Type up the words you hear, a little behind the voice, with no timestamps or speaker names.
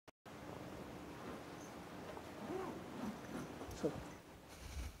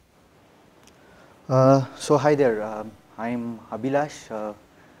So hi there, I'm Abilash.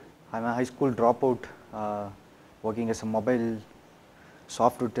 I'm a high school dropout working as a mobile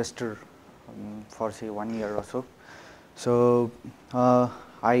software tester for say 1 year or so. So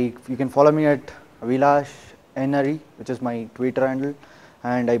you can follow me at Abilash NRE, which is my Twitter handle,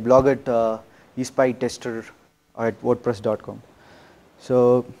 and I blog at eSpy at wordpress.com.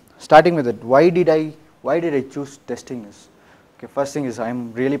 So starting with it, why did I choose testing is, okay, first thing is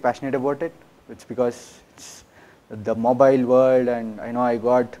I'm really passionate about it. It's because it's the mobile world, and I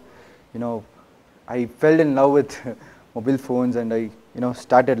know I fell in love with mobile phones, and I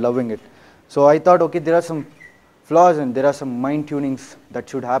started loving it. So I thought, okay, there are some flaws and there are some mind tunings that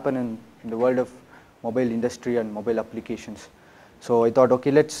should happen in the world of mobile industry and mobile applications. So I thought,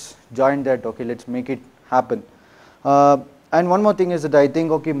 okay, let's join that. Okay, let's make it happen. And one more thing is that I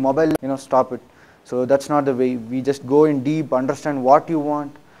think, okay, mobile, stop it. So that's not the way. We just go in deep, understand what you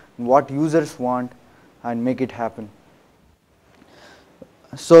want, what users want, and make it happen.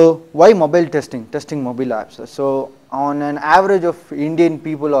 So why mobile testing mobile apps? So on an average of Indian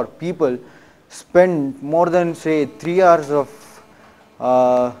people or people spend more than say 3 hours of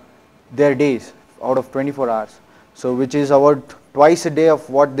their days out of 24 hours. So which is about twice a day of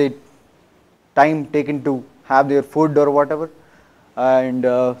what they time taken to have their food or whatever, and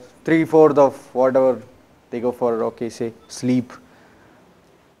 3/4 of whatever they go for, okay, say sleep.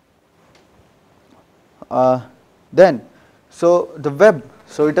 Then, so the web,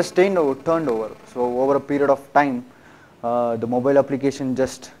 so it has turned over. So over a period of time, the mobile application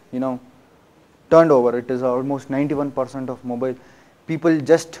just turned over. It is almost 91% of mobile people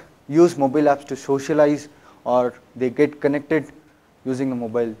just use mobile apps to socialize, or they get connected using the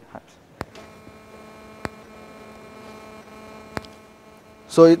mobile apps.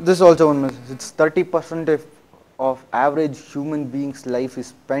 So this is also one message. It's 30% of average human being's life is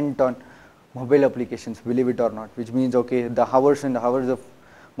spent on mobile applications, believe it or not, which means, okay, the hours and the hours of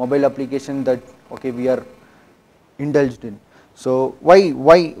mobile application that, okay, we are indulged in. So why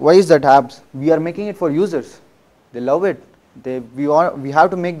is that apps? We are making it for users. They love it. We have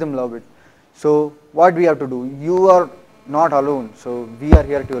to make them love it. So what we have to do? You are not alone. So we are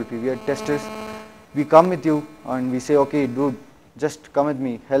here to help you. We are testers. We come with you and we say, okay, dude, just come with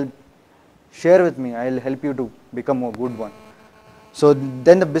me, share with me. I'll help you to become a good one. So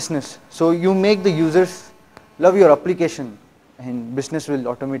then the business. So you make the users love your application, and business will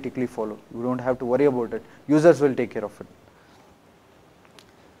automatically follow. You don't have to worry about it. Users will take care of it.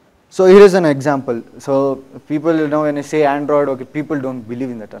 So here is an example. So people, when I say Android, okay, people don't believe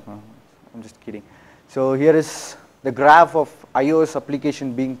in that. I'm just kidding. So here is the graph of iOS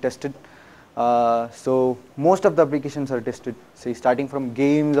application being tested. So most of the applications are tested, say starting from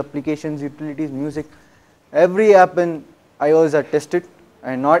games, applications, utilities, music. Every app in iOS are tested,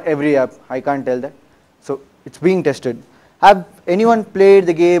 and not every app, I can't tell that. So it's being tested. Have anyone played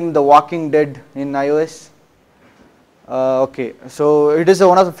the game The Walking Dead in iOS? Okay, so it is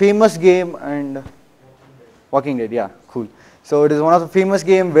one of the famous game, and Walking Dead, yeah, cool. So it is one of the famous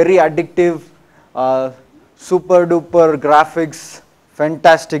game, very addictive, super duper graphics,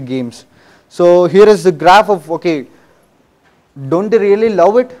 fantastic games. So here is the graph of, okay, don't they really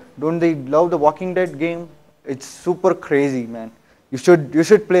love it? Don't they love the Walking Dead game? It's super crazy, man. You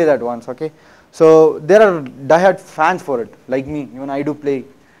should play that once, okay? So there are diehard fans for it, like me. Even I do play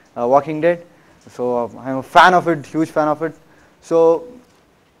Walking Dead, so I'm a fan of it, huge fan of it. So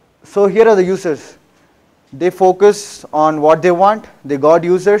here are the users. They focus on what they want. They got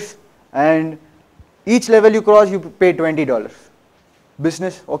users, and each level you cross, you pay $20.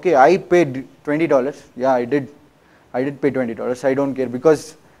 Business, okay, I paid $20. Yeah, I did pay $20. I don't care,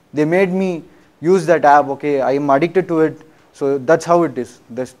 because they made me use that app. Okay, I am addicted to it. So that's how it is.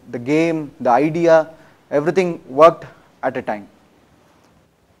 The game, the idea, everything worked at a time.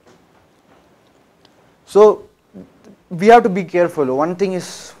 So we have to be careful. One thing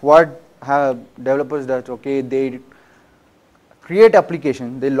is what developers does. Okay, they create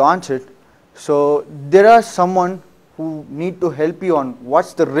application, they launch it. So there are someone who need to help you on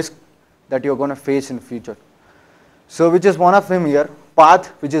what's the risk that you're going to face in the future. So which is one of them here, Path,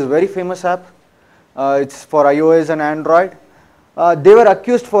 which is a very famous app. It's for iOS and Android. They were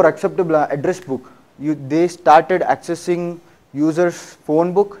accused for acceptable address book. They started accessing users'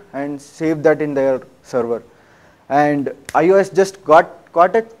 phone book and saved that in their server. And iOS just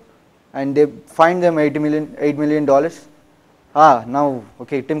caught it, and they fined them $8 million. Now,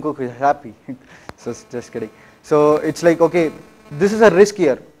 okay, Tim Cook is happy. So just kidding. So it's like, okay, this is a risk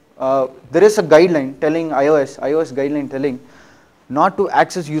here. There is a guideline telling iOS guideline telling not to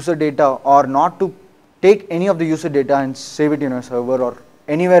access user data, or not to take any of the user data and save it in a server or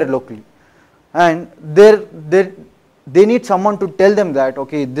anywhere locally. and they need someone to tell them that,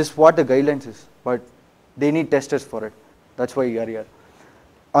 okay, this is what the guidelines is, but they need testers for it. That's why you are here.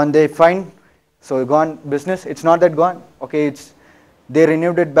 And they find, so gone business, it's not that gone, okay, it's, they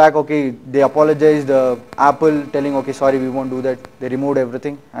renewed it back, okay, they apologized, Apple telling, okay, sorry, we won't do that, they removed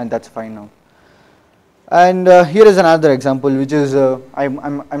everything, and that's fine now. And here is another example, which is,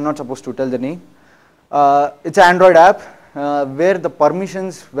 I'm not supposed to tell the name. It's an Android app where the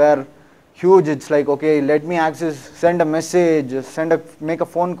permissions were huge. It's like, okay, let me access, send a message, make a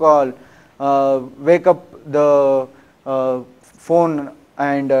phone call, wake up the phone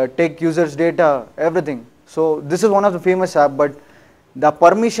and take users' data, everything. So this is one of the famous app, but the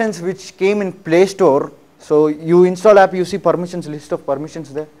permissions which came in Play Store, so you install app, you see permissions, list of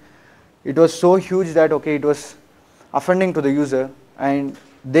permissions there. It was so huge that, okay, it was offending to the user, and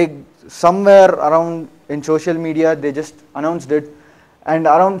they somewhere around in social media they just announced it, and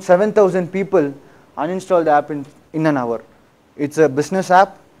around 7,000 people uninstalled the app in an hour. It's a business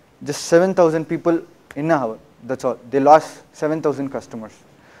app, just 7,000 people in an hour, that's all. They lost 7,000 customers.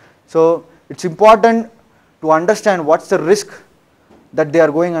 So it's important to understand what's the risk that they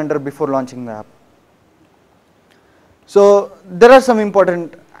are going under before launching the app. So there are some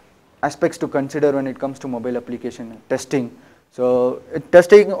important aspects to consider when it comes to mobile application testing. So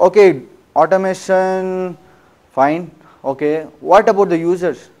testing, okay, automation, fine, okay. What about the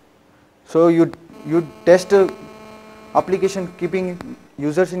users? So you test a application keeping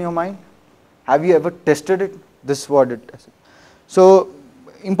users in your mind? Have you ever tested it? This is what it is. So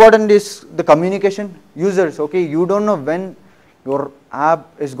important is the communication, users, okay, you don't know when your app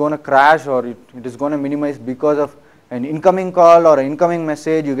is going to crash or it is going to minimize because of an incoming call or an incoming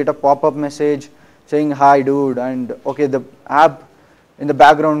message. You get a pop-up message saying, hi dude, and okay, the app in the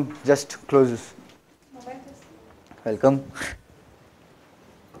background just closes. Welcome.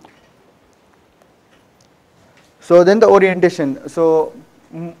 So then the orientation. So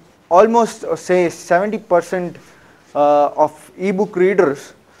almost say 70% of ebook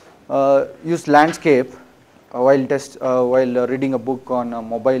readers use landscape while reading a book on a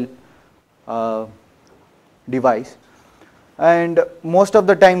mobile device, and most of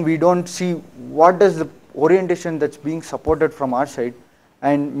the time we don't see what is the orientation that's being supported from our side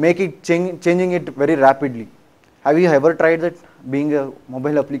and make it changing it very rapidly. Have you ever tried that, being a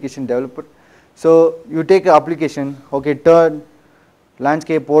mobile application developer? So you take an application, okay, turn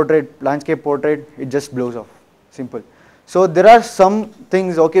landscape portrait, it just blows off, simple. So there are some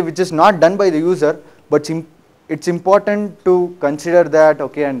things, okay, which is not done by the user, but it's important to consider that,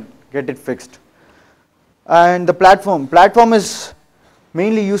 okay, and get it fixed. And the platform is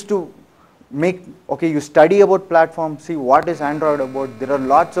mainly used to make, okay, you study about platform, see what is Android about. There are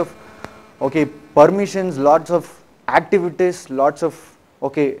lots of, okay, permissions, lots of activities, lots of,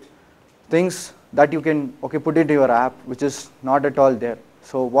 okay, things that you can, okay, put into your app, which is not at all there.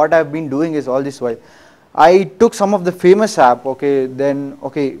 So what I've been doing is all this while, I took some of the famous app, okay, then,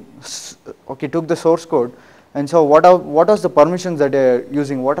 okay, took the source code, and so what are the permissions that they are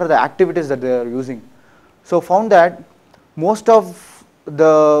using, what are the activities that they are using. So found that most of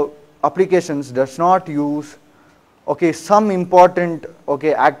the applications does not use, okay, some important,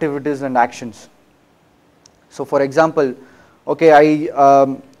 okay, activities and actions. So for example, okay,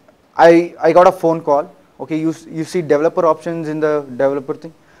 I got a phone call, okay, you see developer options in the developer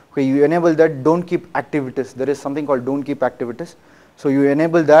thing, okay, you enable that, don't keep activities. There is something called don't keep activities. So you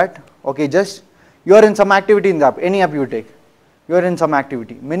enable that, okay, just you are in some activity in the app, any app you take, you are in some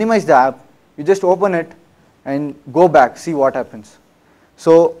activity, minimize the app, you just open it and go back, see what happens.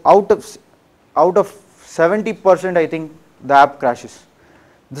 So out of 70%, I think the app crashes.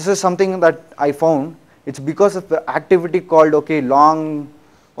 This is something that I found. It's because of the activity called, okay, long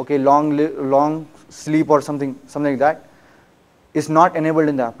sleep or something like that is not enabled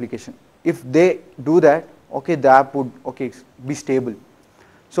in the application. If they do that, okay, the app would, okay, be stable.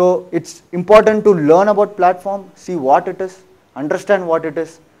 So it's important to learn about platform, see what it is, understand what it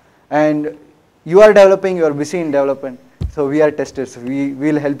is, and you are developing, you are busy in development, so we are testers, we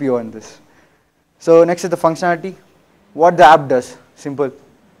will help you on this. So next is the functionality. What the app does, simple.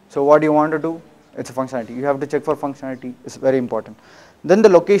 So what you want to do, it's a functionality. You have to check for functionality, it's very important. Then the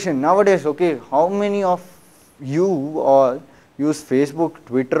location. Nowadays, okay, how many of you all use Facebook,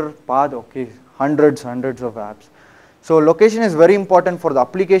 Twitter, Path, okay, hundreds of apps. So location is very important for the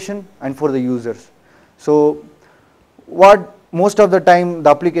application and for the users. So what most of the time the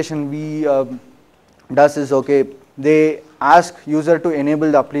application we does is, okay, they ask user to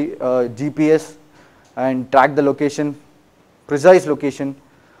enable the GPS and track the location, precise location,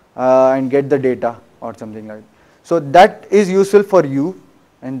 and get the data or something like that. So that is useful for you,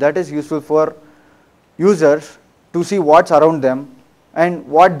 and that is useful for users to see what's around them, and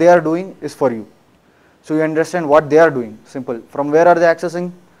what they are doing is for you. So you understand what they are doing, simple. From where are they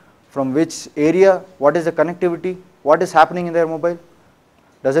accessing, from which area, what is the connectivity, what is happening in their mobile.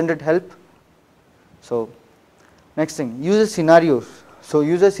 Doesn't it help? So next thing, user scenarios. So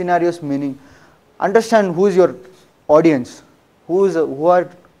user scenarios meaning understand who is your audience, who are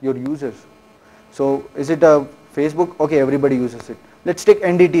your users. So is it a Facebook? Okay, everybody uses it. Let's take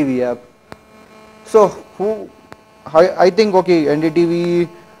NDTV app. So I think okay, NDTV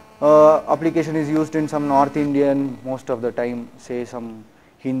application is used in some North Indian most of the time, say some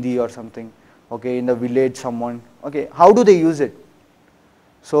Hindi or something. Okay, in the village someone. Okay, how do they use it?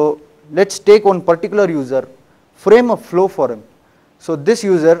 So let's take one particular user, frame a flow for him. So this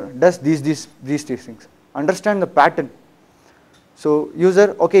user does these things. Understand the pattern. So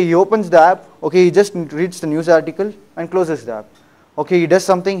user, okay, he opens the app, okay, he just reads the news article and closes the app. Okay, he does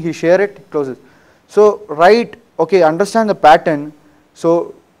something, he share it, closes. So okay, understand the pattern.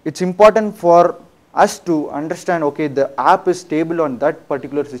 So it's important for us to understand, okay, the app is stable on that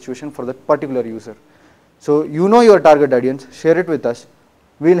particular situation for that particular user. So you know your target audience, share it with us,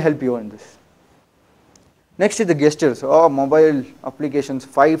 we'll help you on this. Next is the gestures. Oh, mobile applications,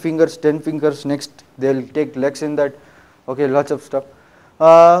 5 fingers, 10 fingers, next they'll take legs in that. Okay, lots of stuff.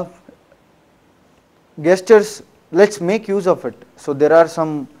 Gestures, let's make use of it. So there are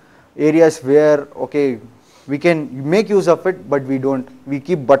some areas where, okay, we can make use of it, but we don't. We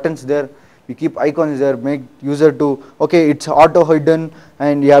keep buttons there, we keep icons there, make user to, okay, it's auto hidden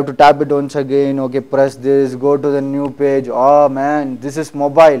and you have to tap it once again, okay, press this, go to the new page. Oh man, this is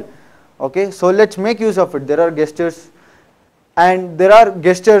mobile. Okay, so let's make use of it. There are gestures, and there are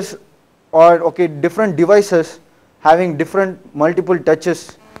gestures or okay, different devices having different multiple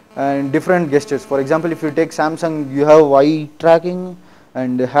touches and different gestures. For example, if you take Samsung, you have eye tracking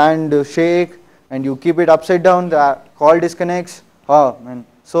and hand shake, and you keep it upside down, the call disconnects. Oh man,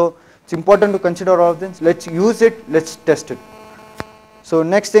 so it's important to consider all of this. Let's use it, let's test it. So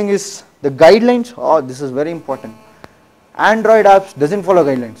next thing is the guidelines. Oh, this is very important. Android apps doesn't follow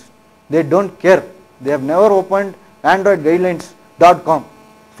guidelines. They don't care. They have never opened androidguidelines.com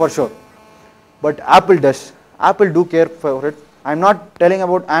for sure. But Apple does. Apple do care for it. I'm not telling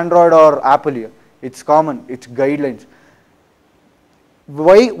about Android or Apple here. It's common. It's guidelines.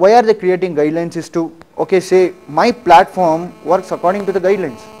 Why are they creating guidelines is to, okay, say my platform works according to the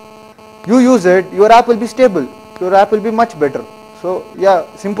guidelines. You use it, your app will be stable. Your app will be much better. So yeah,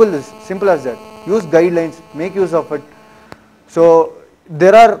 simple as that. Use guidelines, make use of it. So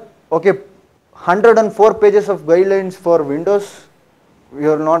there are, okay, 104 pages of guidelines for Windows. You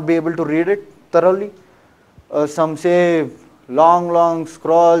will not be able to read it thoroughly. Some say long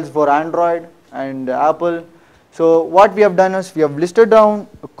scrolls for Android and Apple. So what we have done is we have listed down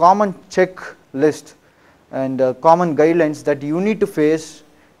a common checklist and common guidelines that you need to face,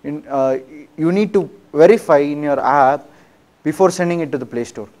 you need to verify in your app before sending it to the Play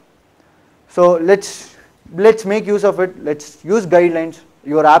Store. So let's make use of it. Let's use guidelines.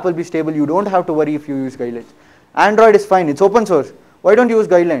 Your app will be stable. You don't have to worry if you use guidelines. Android is fine. It's open source. Why don't you use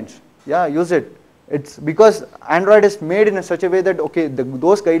guidelines? Yeah, use it. It's because Android is made in such a way that, okay,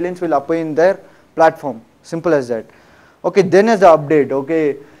 those guidelines will apply in their platform. Simple as that. Okay, then is the update.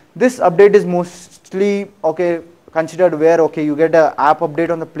 Okay, this update is mostly, okay, considered where, okay, you get an app update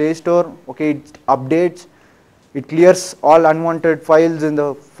on the Play Store. Okay, it updates. It clears all unwanted files in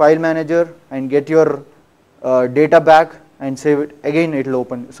the file manager and get your data back and save it. Again, it will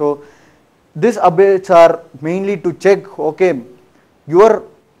open. So these updates are mainly to check, okay, your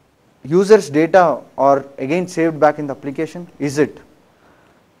user's data are again saved back in the application. Is it?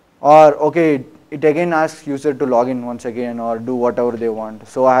 Or okay, it again asks user to log in once again or do whatever they want.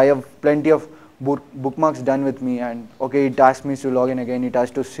 So I have plenty of bookmarks done with me, and okay, it asks me to log in again, it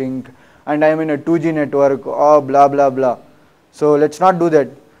has to sync, and I am in a 2G network, oh blah blah blah. So let's not do that.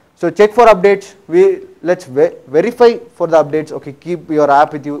 So check for updates. Let's verify for the updates. Okay, keep your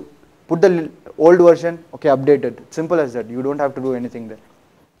app with you, put the old version, okay, update it. Simple as that. You don't have to do anything there.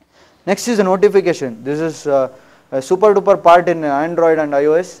 Next is a notification. This is a super duper part in Android and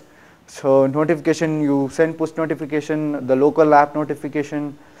iOS. So notification, you send push notification, the local app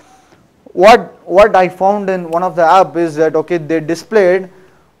notification. What I found in one of the app is that, okay, they displayed,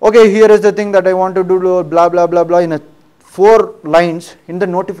 okay, here is the thing that I want to do, blah blah blah blah, in a 4 lines in the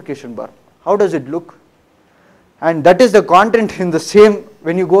notification bar. How does it look? And that is the content in the same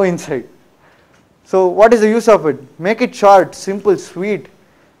when you go inside. So what is the use of it? Make it short, simple, sweet.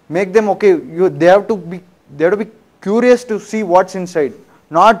 Make them, okay, they have to be curious to see what's inside.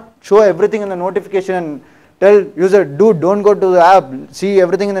 Not show everything in the notification and tell user, dude, don't go to the app, see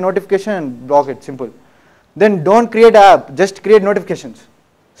everything in the notification and block it. Simple. then don't create an app, just create notifications.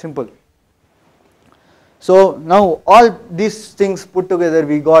 Simple. So now all these things put together,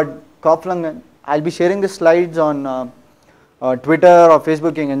 we got Kopflang. I'll be sharing the slides on Twitter or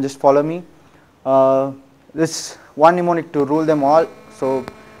Facebook. You can just follow me. This one mnemonic to rule them all. So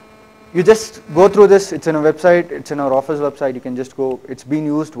you just go through this. It's in a website. It's in our office website. You can just go. It's been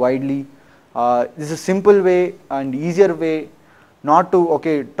used widely. This is a simple way and easier way not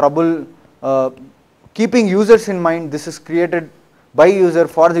to trouble keeping users in mind. This is created by user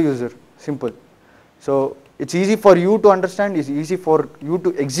for the user. Simple. So it's easy for you to understand. It's easy for you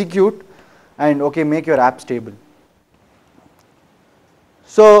to execute, and make your app stable.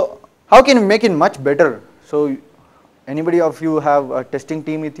 So how can you make it much better? So anybody of you have a testing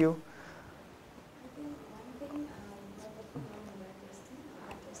team with you?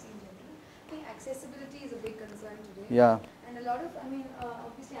 Accessibility is a big concern today. Yeah. And a lot of,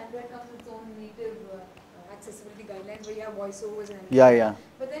 obviously Android comes with its own native accessibility guidelines where you have voiceovers and everything. Yeah.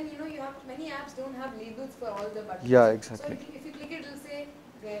 But then, you have, many apps don't have labels for all the buttons. Yeah, exactly. So if you click it, it'll say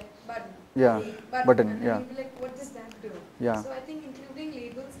button. Yeah, button, and yeah. you'll be like, what does that do? Yeah. So I think including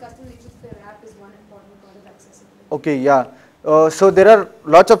labels, custom labels for your app is one important part of accessibility. Okay, yeah. So there are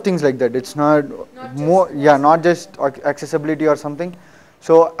lots of things like that. It's not not just accessibility or something.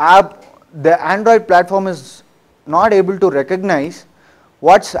 So the Android platform is not able to recognize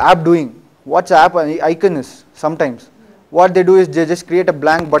what's app doing, what's app icon is sometimes. What they do is they just create a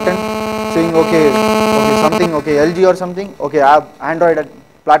blank button saying LG or something. Android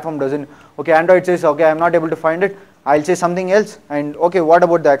platform doesn't. Android says I'm not able to find it. I'll say something else, and what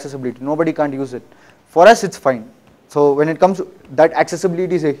about the accessibility? Nobody can't use it. For us it's fine. So when it comes to that,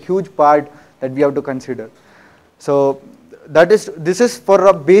 accessibility is a huge part that we have to consider. So this is for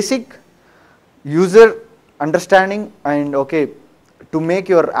a basic user understanding, and to make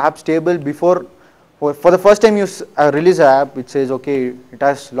your app stable before. For the first time you release an app, it says it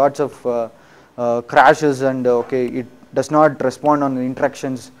has lots of crashes, and it does not respond on the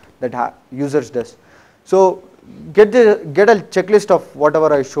interactions that users does. So get a checklist of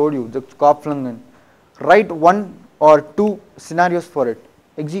whatever I showed you, the Kopflang, and write 1 or 2 scenarios for it,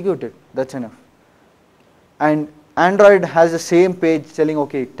 execute it, that's enough. And Android has the same page telling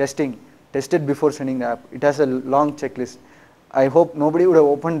tested before sending the app. It has a long checklist. I hope nobody would have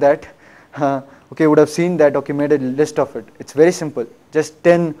opened that. Would have seen that, made a list of it. It's very simple. Just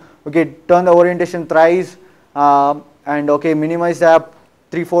turn the orientation thrice, and minimize the app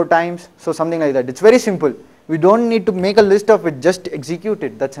 3-4 times. So something like that. It's very simple. We don't need to make a list of it, just execute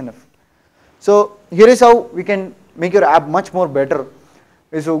it, that's enough. So here is how we can make your app much more better.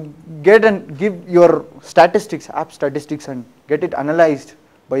 So get and give your statistics, app statistics, and get it analyzed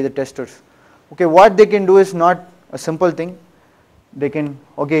by the testers. What they can do is not a simple thing. They can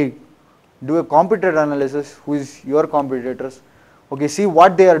do a competitor analysis, who is your competitors. See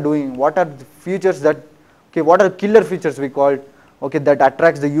what they are doing, what are the features that, what are killer features we call it, that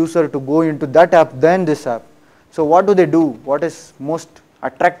attracts the user to go into that app than this app. So what do they do? What is most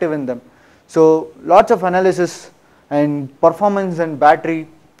attractive in them? So lots of analysis and performance and battery.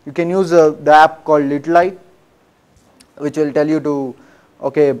 You can use the app called Little Eye, which will tell you to,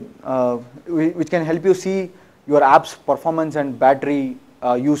 which can help you see your app's performance and battery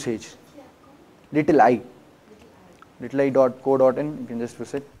usage. Little Eye. littleeye.co.in, you can just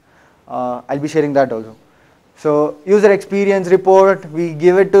visit. I'll be sharing that also. So user experience report, we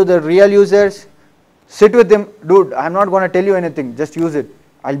give it to the real users. Sit with them, dude, I'm not going to tell you anything, just use it.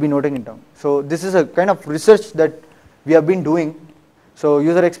 I'll be noting it down. So this is a kind of research that we have been doing. So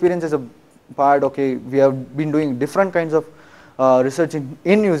user experience is a part, we have been doing different kinds of research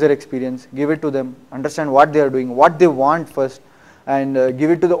in user experience. Give it to them, understand what they are doing, what they want first, and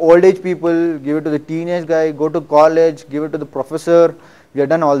give it to the old age people, give it to the teenage guy, go to college, give it to the professor. We have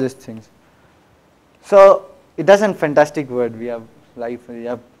done all these things. So it has a fantastic word. We have life, we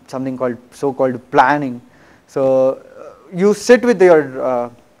have something called so-called planning. So you sit with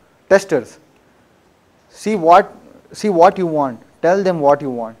your testers, see what you want, tell them what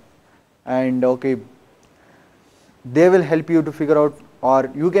you want, and they will help you to figure out, or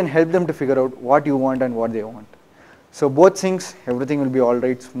you can help them to figure out what you want and what they want. So both things, everything will be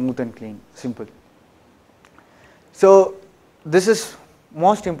alright, smooth and clean, simple. So this is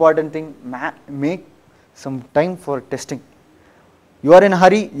most important thing, make some time for testing. You are in a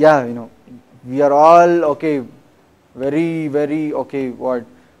hurry, yeah, we are all very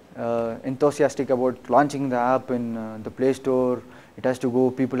enthusiastic about launching the app in the Play Store. It has to go,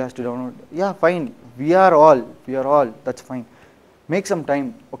 people has to download. Yeah, fine, we are all, that's fine. Make some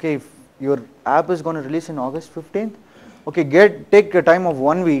time. If your app is going to release in August 15th, take a time of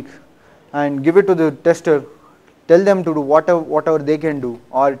 1 week and give it to the tester, tell them to do whatever they can do,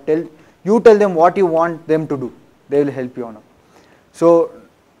 or tell them what you want them to do. They will help you on it. So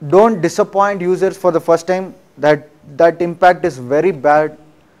don't disappoint users for the first time. That impact is very bad,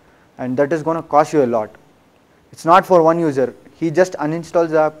 and that is going to cost you a lot. It's not for one user. He just uninstalls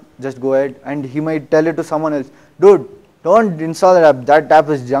the app, just go ahead, and he might tell it to someone else, dude, don't install that app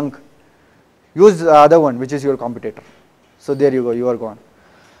is junk. Use the other one, which is your competitor. So there you go, you are gone.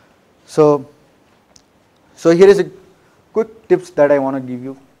 So here is a quick tips that I want to give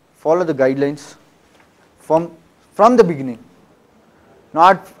you. Follow the guidelines from the beginning.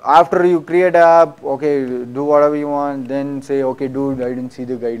 Not after you create an app, okay, do whatever you want, then say, okay, dude, I didn't see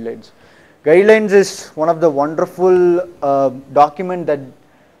the guidelines. Guidelines is one of the wonderful document that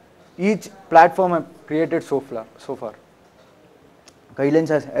each platform have created so far. Guidelines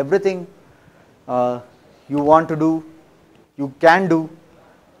has everything you want to do, you can do,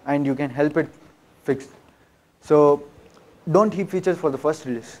 and you can help it fix. So don't heap features for the first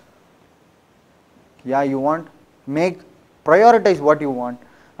release. Yeah, you want, prioritize what you want,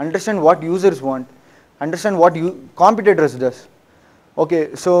 understand what users want, understand what competitors does.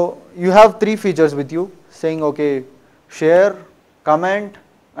 Okay, so you have 3 features with you saying, okay, share, comment,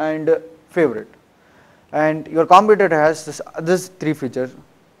 and favorite. And your competitor has this 3 features,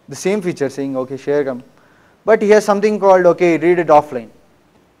 the same feature saying, okay, share, comment, but he has something called, okay, read it offline.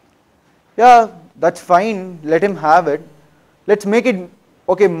 Yeah, that's fine, let him have it. Let's make it,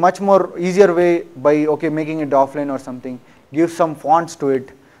 okay, much more easier way by, okay, making it offline or something. Give some fonts to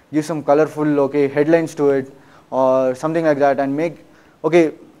it, give some colorful, okay, headlines to it, or something like that, and make,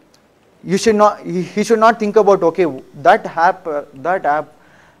 okay, he should not think about, okay, that app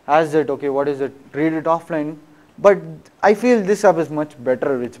has it, okay, what is it, read it offline, but I feel this app is much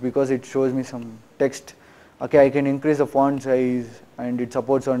better, it's because it shows me some text, okay, I can increase the font size, and it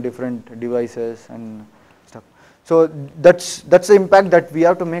supports on different devices and stuff. So that's the impact that we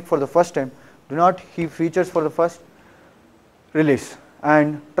have to make for the first time. Do not heap features for the first release,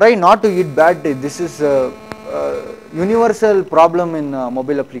 and try not to eat bad day. This is a universal problem in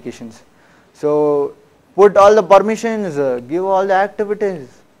mobile applications. So put all the permissions, give all the activities.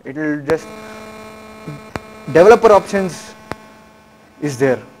 It will just, developer options is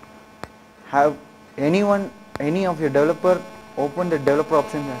there. Have any of your developer open the developer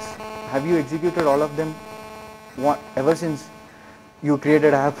options? Have you executed all of them ever since you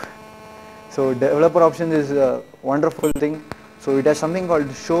created app? So developer options is a wonderful thing. So it has something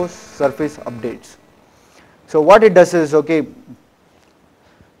called show surface updates. So what it does is, okay,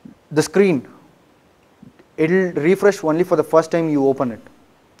 the screen, it will refresh only for the first time you open it.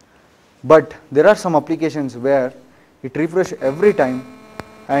 But there are some applications where it refreshes every time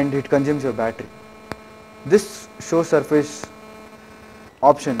and it consumes your battery. This show surface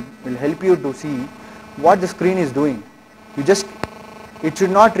option will help you to see what the screen is doing. It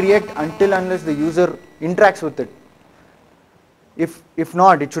should not react unless the user interacts with it. If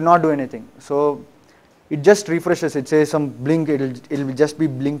not, it should not do anything. So it just refreshes, it says some blink, it will just be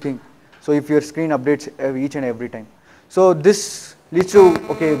blinking. So if your screen updates each and every time. So this leads to,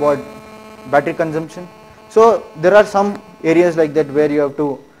 okay, what, battery consumption. So there are some areas like that where you have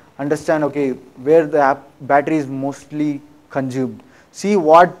to understand, okay, where the app battery is mostly consumed. See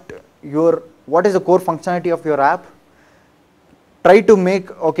what is the core functionality of your app. Try to make,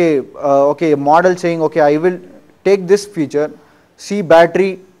 a model saying, okay, I will take this feature, see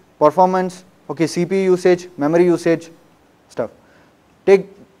battery, performance, okay, CPU usage, memory usage, stuff. Take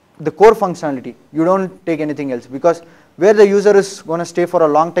the core functionality. You don't take anything else, because where the user is going to stay for a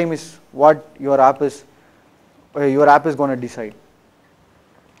long time is what your app is going to decide.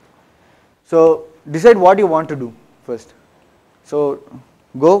 So decide what you want to do first. So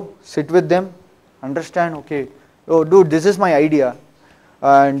go sit with them, understand, okay, oh dude, this is my idea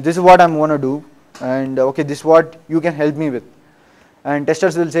and this is what I'm going to do, and okay, this is what you can help me with. And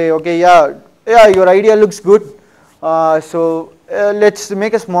testers will say, okay, yeah, your idea looks good, so let's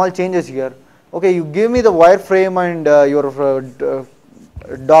make a small changes here. Okay, you give me the wireframe and your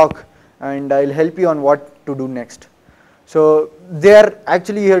doc, and I'll help you on what to do next. So they are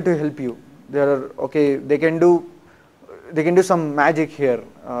actually here to help you. They can do some magic here,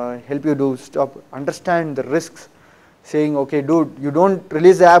 help you do stuff, understand the risks, saying, okay, dude, you don't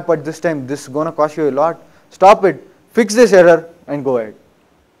release the app at this time, this is going to cost you a lot, stop it, fix this error and go ahead.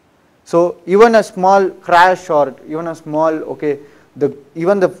 So even a small crash or even a small,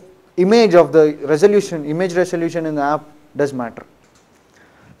 even the image resolution in the app does matter.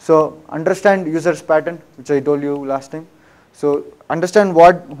 So understand users pattern, which I told you last time. So understand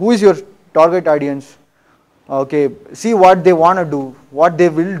who is your target audience. Okay, see what they want to do, what they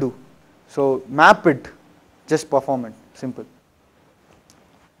will do. So map it, just perform it, simple.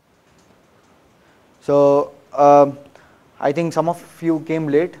 So I think some of you came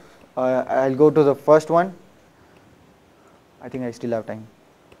late. I'll go to the first one. I think I still have time.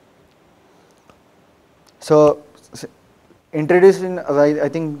 So introducing, I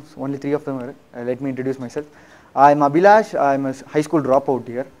think only 3 of them are. Let me introduce myself. I'm Abilash. I'm a high school dropout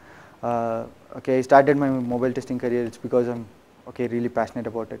here. Okay, I started my mobile testing career. It's because I'm really passionate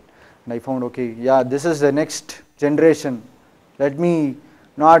about it, and I found yeah, this is the next generation. Let me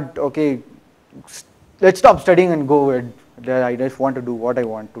not let's stop studying and go ahead. I just want to do what I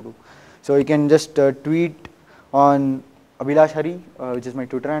want to do. So you can just tweet on Abilash Hari, which is my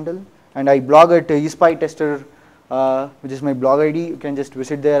Twitter handle, and I blog at eSpy Tester, which is my blog ID. You can just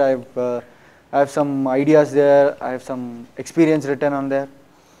visit there. I have some ideas there. I have some experience written on there.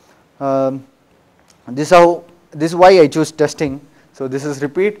 This is why I choose testing. So this is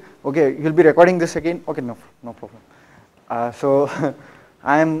repeat. Okay, you'll be recording this again. Okay, no problem. So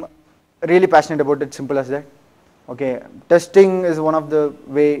I'm really passionate about it. Simple as that. Okay, testing is one of the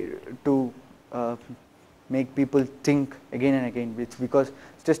way to make people think again and again. It's because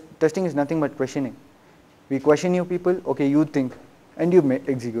testing is nothing but questioning. We question you people. Okay, you think, and you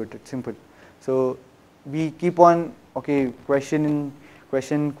execute it. Simple. So we keep on question.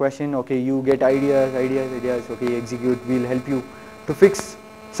 Okay, you get ideas. Okay, execute. We'll help you to fix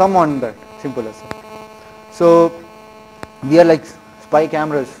some on that. Simple as that. So we are like spy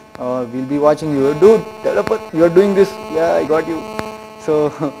cameras. We'll be watching you, dude, developer, you're doing this. Yeah, I got you.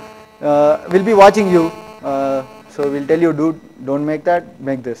 So we'll be watching you. So we'll tell you, dude, don't make that,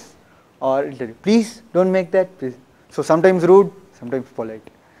 make this. Or we'll tell you, please don't make that, please. So sometimes rude, sometimes polite.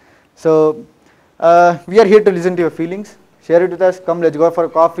 So we are here to listen to your feelings. Share it with us. Come, let's go for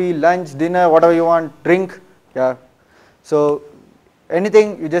coffee, lunch, dinner, whatever you want, drink. Yeah. So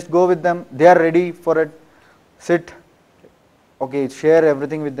anything, you just go with them. They are ready for it. Sit. Okay, share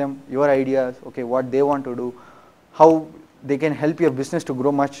everything with them, your ideas, okay, what they want to do, how they can help your business to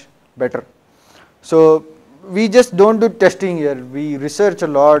grow much better. So we just don't do testing here. We research a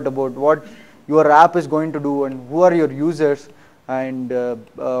lot about what your app is going to do and who are your users, and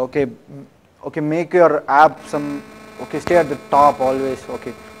make your app stay at the top always.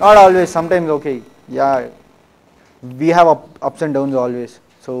 Okay, not always, sometimes. Okay, yeah, we have ups and downs always,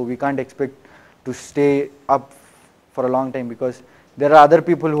 so we can't expect to stay up for a long time, because there are other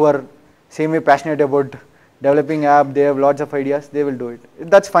people who are same way passionate about developing app. They have lots of ideas, they will do it.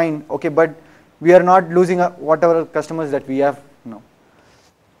 That's fine. Okay, but we are not losing whatever customers that we have now.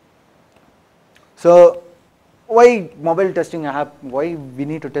 So why mobile testing app, why we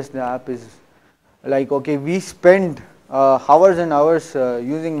need to test the app is like, okay, we spend hours and hours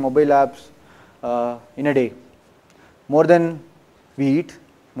using mobile apps in a day, more than we eat,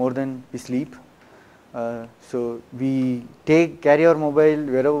 more than we sleep. So we carry our mobile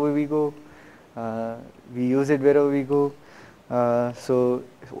wherever we go, we use it wherever we go. So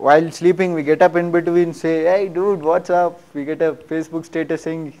while sleeping, we get up in between, say, hey dude, what's up? We get a Facebook status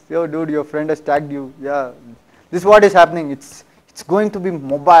saying, yo dude, your friend has tagged you. Yeah, this is what is happening. It's going to be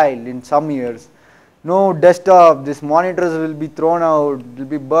mobile in some years. No desktop, these monitors will be thrown out, will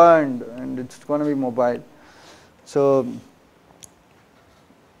be burned, and it's going to be mobile. So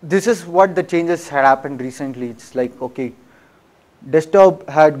this is what the changes had happened recently. It's like, okay, desktop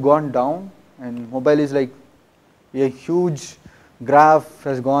had gone down and mobile is like a huge graph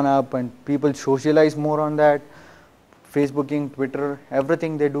has gone up, and people socialize more on that. Facebooking, Twitter,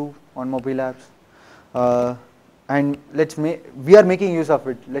 everything they do on mobile apps. And we are making use of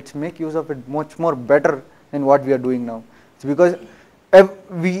it. Let's make use of it much more better than what we are doing now. It's because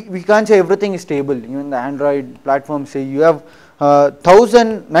we can't say everything is stable. Even the Android platform say you have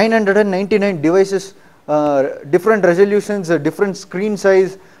 1999 devices, different resolutions, different screen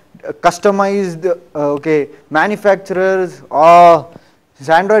size, customized, manufacturers. Is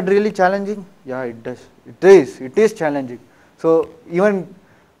Android really challenging? Yeah, it does. It is challenging. So even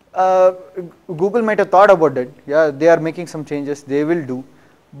Google might have thought about it. Yeah, they are making some changes. They will do,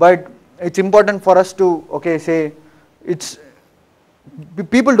 but it's important for us to say it's.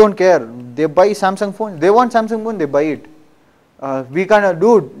 People don't care. They buy Samsung phone. They want Samsung phone. They buy it. We can't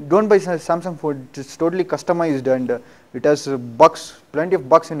don't buy Samsung phone. It's totally customized and it has plenty of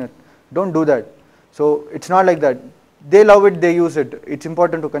bugs in it. Don't do that. So it's not like that. They love it. They use it. It's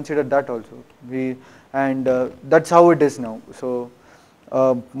important to consider that also. That's how it is now. So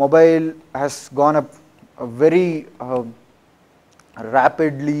mobile has gone up very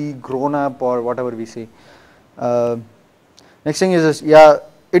rapidly, grown up, or whatever we say. Next thing is this,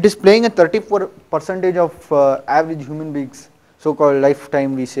 it is playing a 34% of average human beings so-called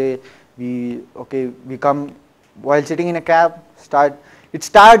lifetime, we say, We come while sitting in a cab. It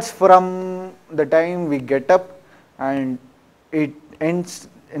starts from the time we get up, and it ends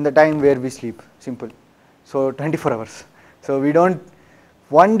in the time where we sleep. Simple. So 24 hours. So we don't.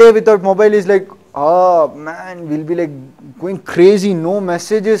 One day without mobile is like, oh man, we'll be like going crazy. No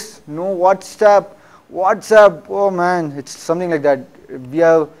messages, no WhatsApp. Oh man, it's something like that. We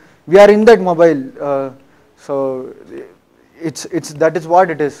are in that mobile. So it's that is what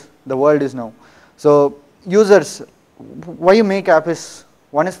it is. The world is now. So users, why you make app is,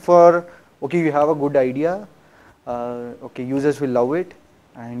 one is for, okay, you have a good idea, okay, users will love it,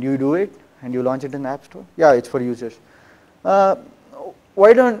 and you do it, and you launch it in the app store. Yeah, it's for users. Uh,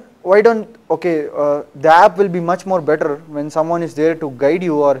 why don't okay, the app will be much more better when someone is there to guide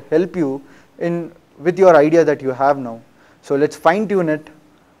you or help you in with your idea that you have now. So let's fine tune it.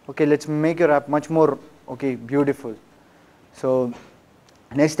 Okay, let's make your app much more, okay, beautiful. So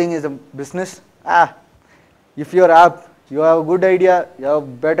next thing is the business. If your app, you have a good idea, you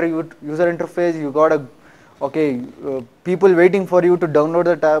have better user interface, you got a, okay, people waiting for you to download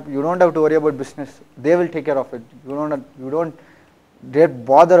the app, you don't have to worry about business. They will take care of it. You don't get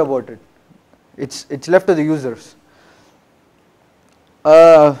bother about it. It's left to the users.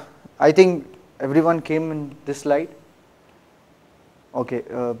 I think everyone came in this slide. Okay,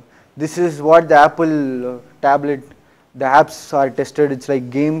 this is what the Apple tablet, the apps are tested. It's like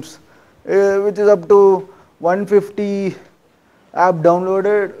games, which is up to 150 app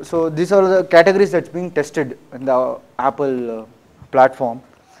downloaded. So these are the categories that's being tested in the Apple platform.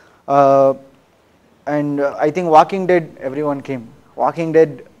 Uh, and I think Walking Dead, everyone came. Walking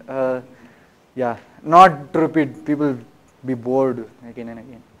Dead, yeah, not to repeat, people be bored again and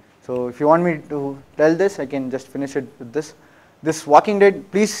again. So if you want me to tell this, I can just finish it with this. This Walking Dead,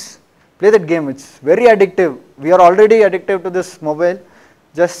 please play that game. It's very addictive. We are already addicted to this mobile.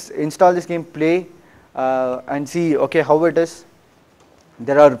 Just install this game, play, and see, okay, how it is.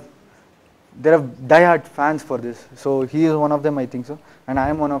 There are diehard fans for this. So he is one of them, I think so, and I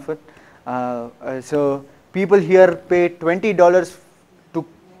am one of it. So people here pay $20 to,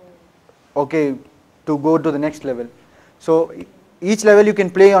 okay, to go to the next level. So each level you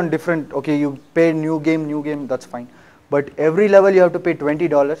can play on different, okay, you pay new game, that's fine. But every level you have to pay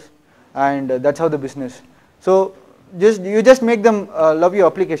 $20, and that's how the business. So you just make them love your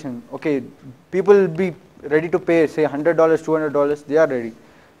application. Okay, people will be ready to pay, say $100, $200, they are ready,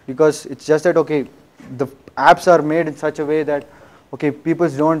 because it's just that, okay, the apps are made in such a way that, okay, people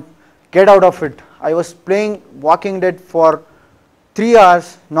don't get out of it. I was playing Walking Dead for 3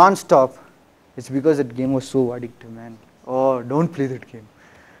 hours non-stop. It's because that game was so addictive, man. Oh, don't play that game.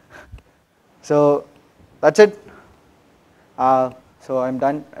 So that's it. So I'm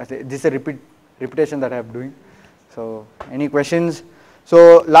done. This is a repetition that I'm doing. So any questions?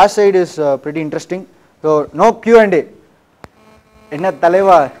 So last side is pretty interesting. So no Q&A. Enna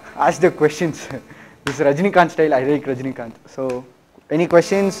Taleva, ask the questions. This is Rajinikanth style. I like Rajinikanth. So any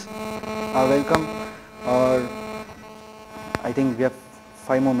questions? Welcome. Or I think we have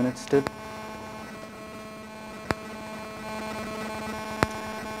 5 more minutes still.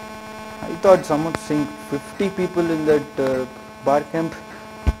 I thought someone saying 50 people in that bar camp.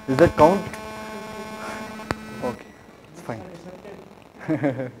 Does that count? Okay, it's fine.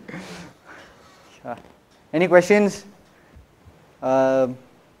 Yeah. Any questions?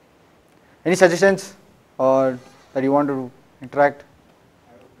 Any suggestions, or that you want to interact?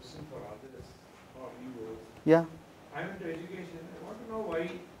 I have a question for others, or you. Yeah. I'm into education. I want to know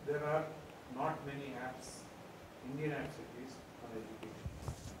why there are not many apps, Indian apps at least, on education.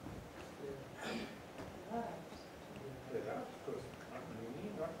 There are, of course, not many,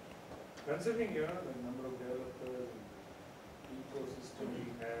 not considering the number of developers and ecosystem we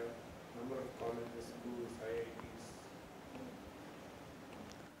have, number of colleges, schools, IITs.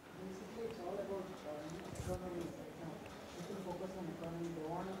 Basically, it's all about economy right now. People focus on economy. They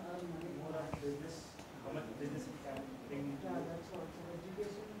want to earn money. More on business, how much business it can bring into. Yeah, that's what. So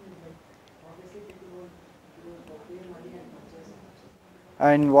education is like, obviously people won't pay money and purchase it.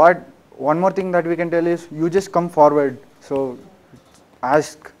 And one more thing that we can tell is, you just come forward. So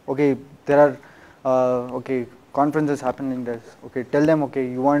ask, okay, there are okay, conferences happening there. Okay, tell them, okay,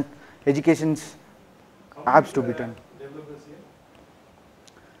 you want education's apps to be done. Developers here?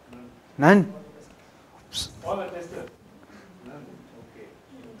 None. All are testers? None, okay.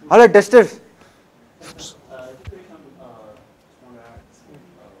 All are testers. Education,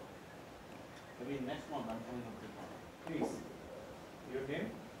 maybe next month I'm coming up with one. Please, your name?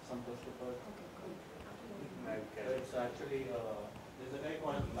 Santosh Tupar. Okay. It's actually, there's a guy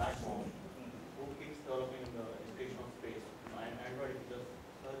called Blackmore who keeps developing in the educational space. And Android, if you just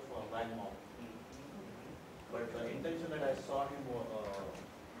search for Blackmore.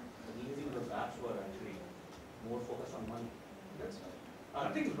 more focused on money. That's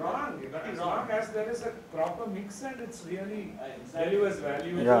nothing wrong, Nothing as wrong. long as there is a proper mix and it's really Exactly. delivers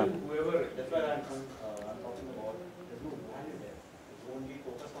value Yeah. to whoever. That's why I'm talking about. There's no value there. It's only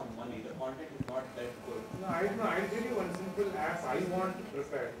focused on money. The content is not that good. No, I'll tell you one simple app I want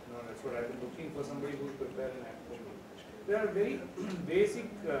prepared. No, that's what I've been looking for, somebody who's prepared an app for me. There are very basic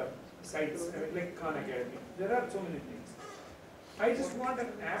sites like Khan Academy. There are so many things. I just want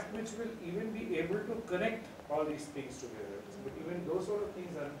an app which will even be able to connect all these things together. But even those sort of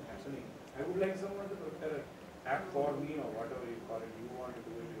things aren't happening. I would like someone to prepare an app for me or whatever you call it. You want to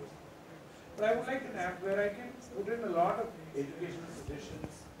do it yourself. But I would like an app where I can put in a lot of educational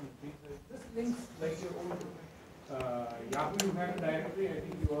suggestions and things like this. Links like your own Yahoo, you have a directory. I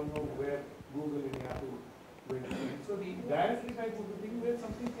think you all know where Google and Yahoo went. So the directory type of a thing where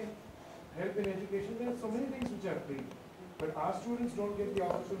something can help in education. There are so many things which are free, but our students don't get the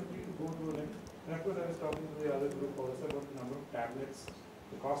opportunity to go to them. And of course, I was talking to the other group also about the number of tablets,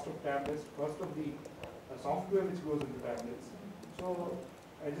 the cost of tablets, cost of the software which goes into tablets. So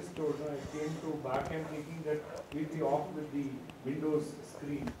I just told her, I came to Barcamp thinking that we'll be off with the Windows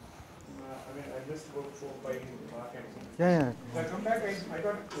screen. I mean, I just worked for 5 years in Barcamp. Yeah, So I come back, I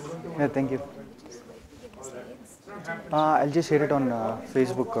got Ubuntu. Yeah, thank you. All that. It's not happening. I'll just share it on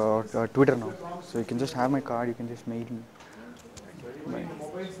Facebook or Twitter now. So you can just have my card, you can just mail me. Everybody in the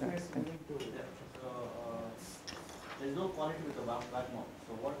mobile space thank moving to Yeah. So there's no quality with the Barcamp.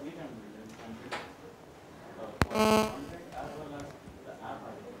 So what we can do is we can build content as well as the app.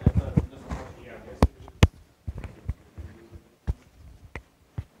 That's a business approach. yeah, yes.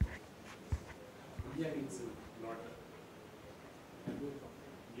 India needs a lot.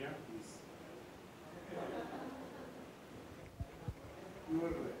 Yeah, please. You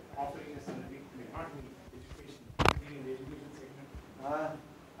were offering us something, not me, education, in the education segment.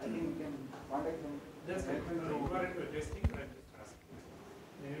 I think you can contact them. That's right. You are into testing, but I'm just asking.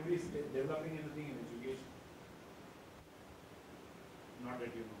 Anybody is developing anything in education? Not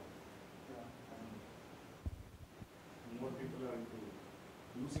that you know. More people are into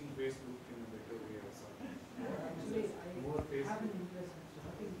using Facebook in a better way or something. Actually, More Facebook.